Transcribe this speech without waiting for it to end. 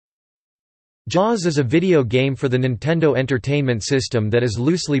Jaws is a video game for the Nintendo Entertainment System that is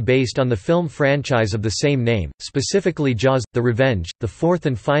loosely based on the film franchise of the same name, specifically Jaws: The Revenge, the fourth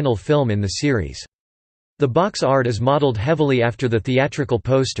and final film in the series. The box art is modeled heavily after the theatrical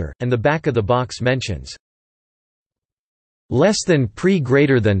poster, and the back of the box mentions less than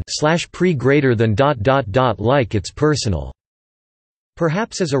pre-greater than like it's personal,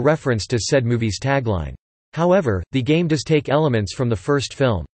 perhaps as a reference to said movie's tagline. However, the game does take elements from the first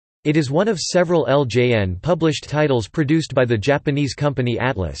film. It is one of several LJN-published titles produced by the Japanese company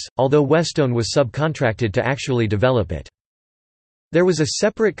Atlus, although Westone was subcontracted to actually develop it. There was a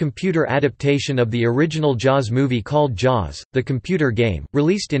separate computer adaptation of the original Jaws movie called Jaws, the computer game,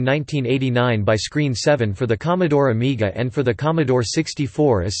 released in 1989 by Screen 7 for the Commodore Amiga and for the Commodore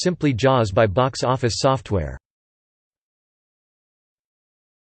 64 as simply Jaws by Box Office Software.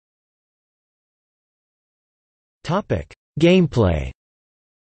 Gameplay.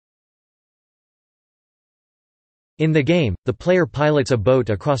 In the game, the player pilots a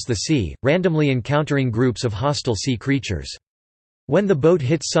boat across the sea, randomly encountering groups of hostile sea creatures. When the boat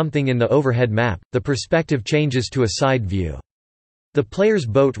hits something in the overhead map, the perspective changes to a side view. The player's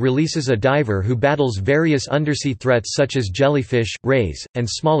boat releases a diver who battles various undersea threats such as jellyfish, rays, and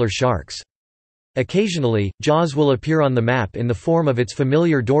smaller sharks. Occasionally, Jaws will appear on the map in the form of its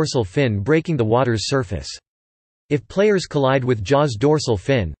familiar dorsal fin breaking the water's surface. If players collide with Jaws' dorsal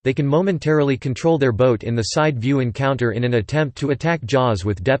fin, they can momentarily control their boat in the side view encounter in an attempt to attack Jaws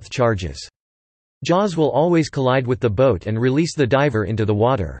with depth charges. Jaws will always collide with the boat and release the diver into the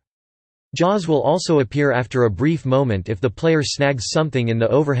water. Jaws will also appear after a brief moment if the player snags something in the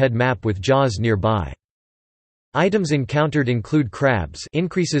overhead map with Jaws nearby. Items encountered include crabs,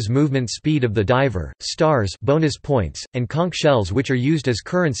 increases movement speed of the diver, stars, bonus points, and conch shells, which are used as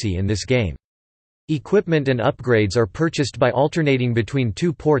currency in this game. Equipment and upgrades are purchased by alternating between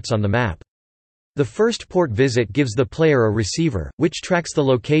two ports on the map. The first port visit gives the player a receiver, which tracks the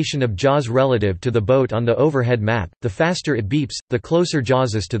location of Jaws relative to the boat on the overhead map. The faster it beeps, the closer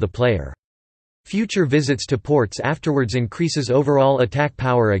Jaws is to the player. Future visits to ports afterwards increases overall attack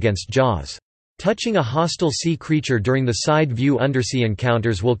power against Jaws. Touching a hostile sea creature during the side view undersea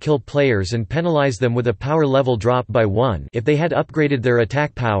encounters will kill players and penalize them with a power level drop by 1 if they had upgraded their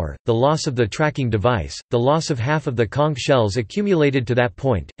attack power, the loss of the tracking device, the loss of half of the conch shells accumulated to that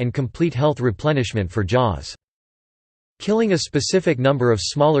point, and complete health replenishment for Jaws. Killing a specific number of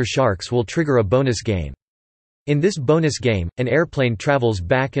smaller sharks will trigger a bonus game. In this bonus game, an airplane travels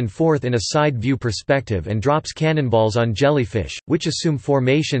back and forth in a side-view perspective and drops cannonballs on jellyfish, which assume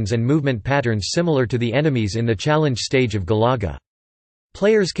formations and movement patterns similar to the enemies in the challenge stage of Galaga.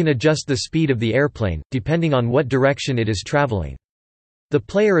 Players can adjust the speed of the airplane, depending on what direction it is traveling. The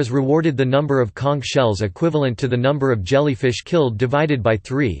player is rewarded the number of conch shells equivalent to the number of jellyfish killed divided by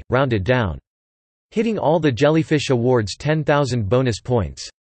 3, rounded down. Hitting all the jellyfish awards 10,000 bonus points.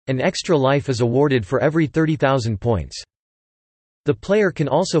 An extra life is awarded for every 30,000 points. The player can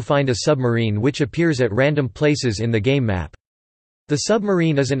also find a submarine which appears at random places in the game map. The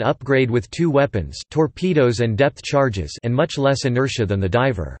submarine is an upgrade with 2 weapons, torpedoes and depth charges, and much less inertia than the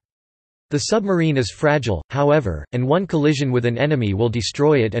diver. The submarine is fragile, however, and one collision with an enemy will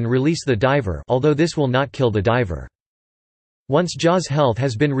destroy it and release the diver, although this will not kill the diver. Once Jaws' health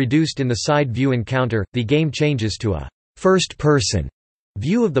has been reduced in the side view encounter, the game changes to a first-person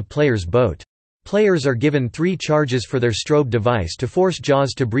view of the player's boat. Players are given 3 charges for their strobe device to force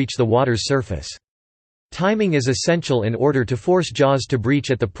Jaws to breach the water's surface. Timing is essential in order to force Jaws to breach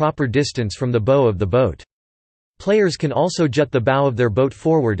at the proper distance from the bow of the boat. Players can also jut the bow of their boat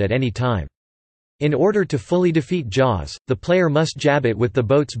forward at any time. In order to fully defeat Jaws, the player must jab it with the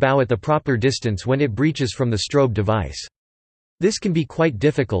boat's bow at the proper distance when it breaches from the strobe device. This can be quite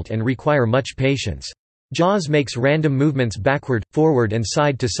difficult and require much patience. Jaws makes random movements backward, forward and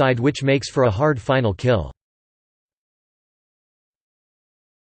side to side, which makes for a hard final kill.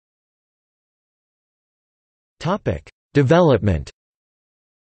 Development.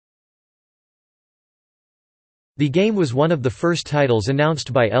 The game was one of the first titles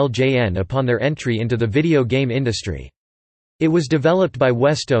announced by LJN upon their entry into the video game industry. It was developed by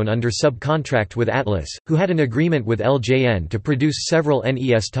Westone under subcontract with Atlus, who had an agreement with LJN to produce several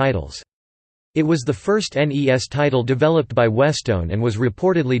NES titles. It was the first NES title developed by Westone and was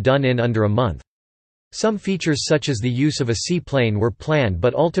reportedly done in under a month. Some features such as the use of a seaplane were planned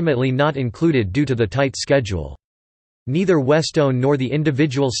but ultimately not included due to the tight schedule. Neither Westone nor the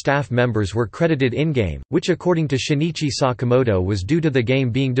individual staff members were credited in-game, which according to Shinichi Sakamoto was due to the game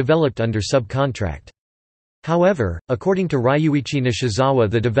being developed under subcontract. However, according to Ryuichi Nishizawa,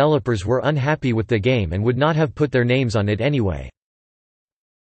 the developers were unhappy with the game and would not have put their names on it anyway.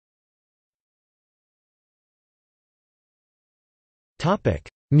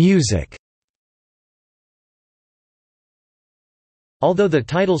 Music. Although the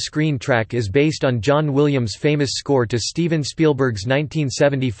title screen track is based on John Williams' famous score to Steven Spielberg's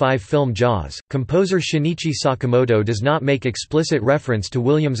 1975 film Jaws, composer Shinichi Sakamoto does not make explicit reference to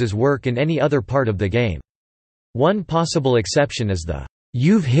Williams's work in any other part of the game. One possible exception is the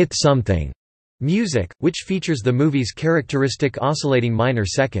 "You've Hit Something" music, which features the movie's characteristic oscillating minor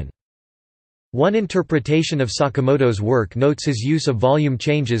second. One interpretation of Sakamoto's work notes his use of volume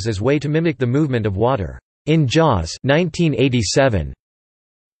changes as way to mimic the movement of water. In Jaws 1987,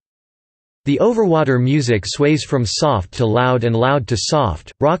 the overwater music sways from soft to loud and loud to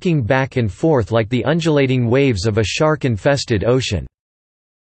soft, rocking back and forth like the undulating waves of a shark-infested ocean.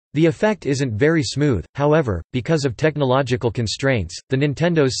 The effect isn't very smooth, however, because of technological constraints, the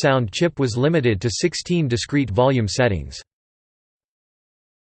Nintendo's sound chip was limited to 16 discrete volume settings.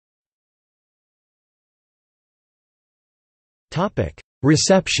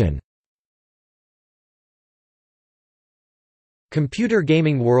 Reception. Computer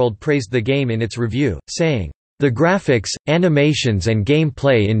Gaming World praised the game in its review, saying, "The graphics, animations and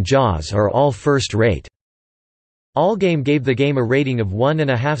gameplay in Jaws are all first-rate." Allgame gave the game a rating of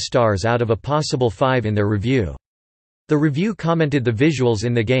 1.5 stars out of a possible 5 in their review. The review commented the visuals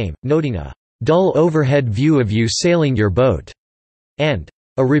in the game, noting a "dull overhead view of you sailing your boat," and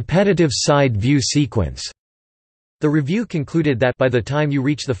 "a repetitive side view sequence." The review concluded that by the time you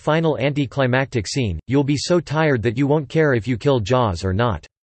reach the final anticlimactic scene, you'll be so tired that you won't care if you kill Jaws or not.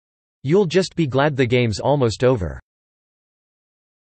 You'll just be glad the game's almost over.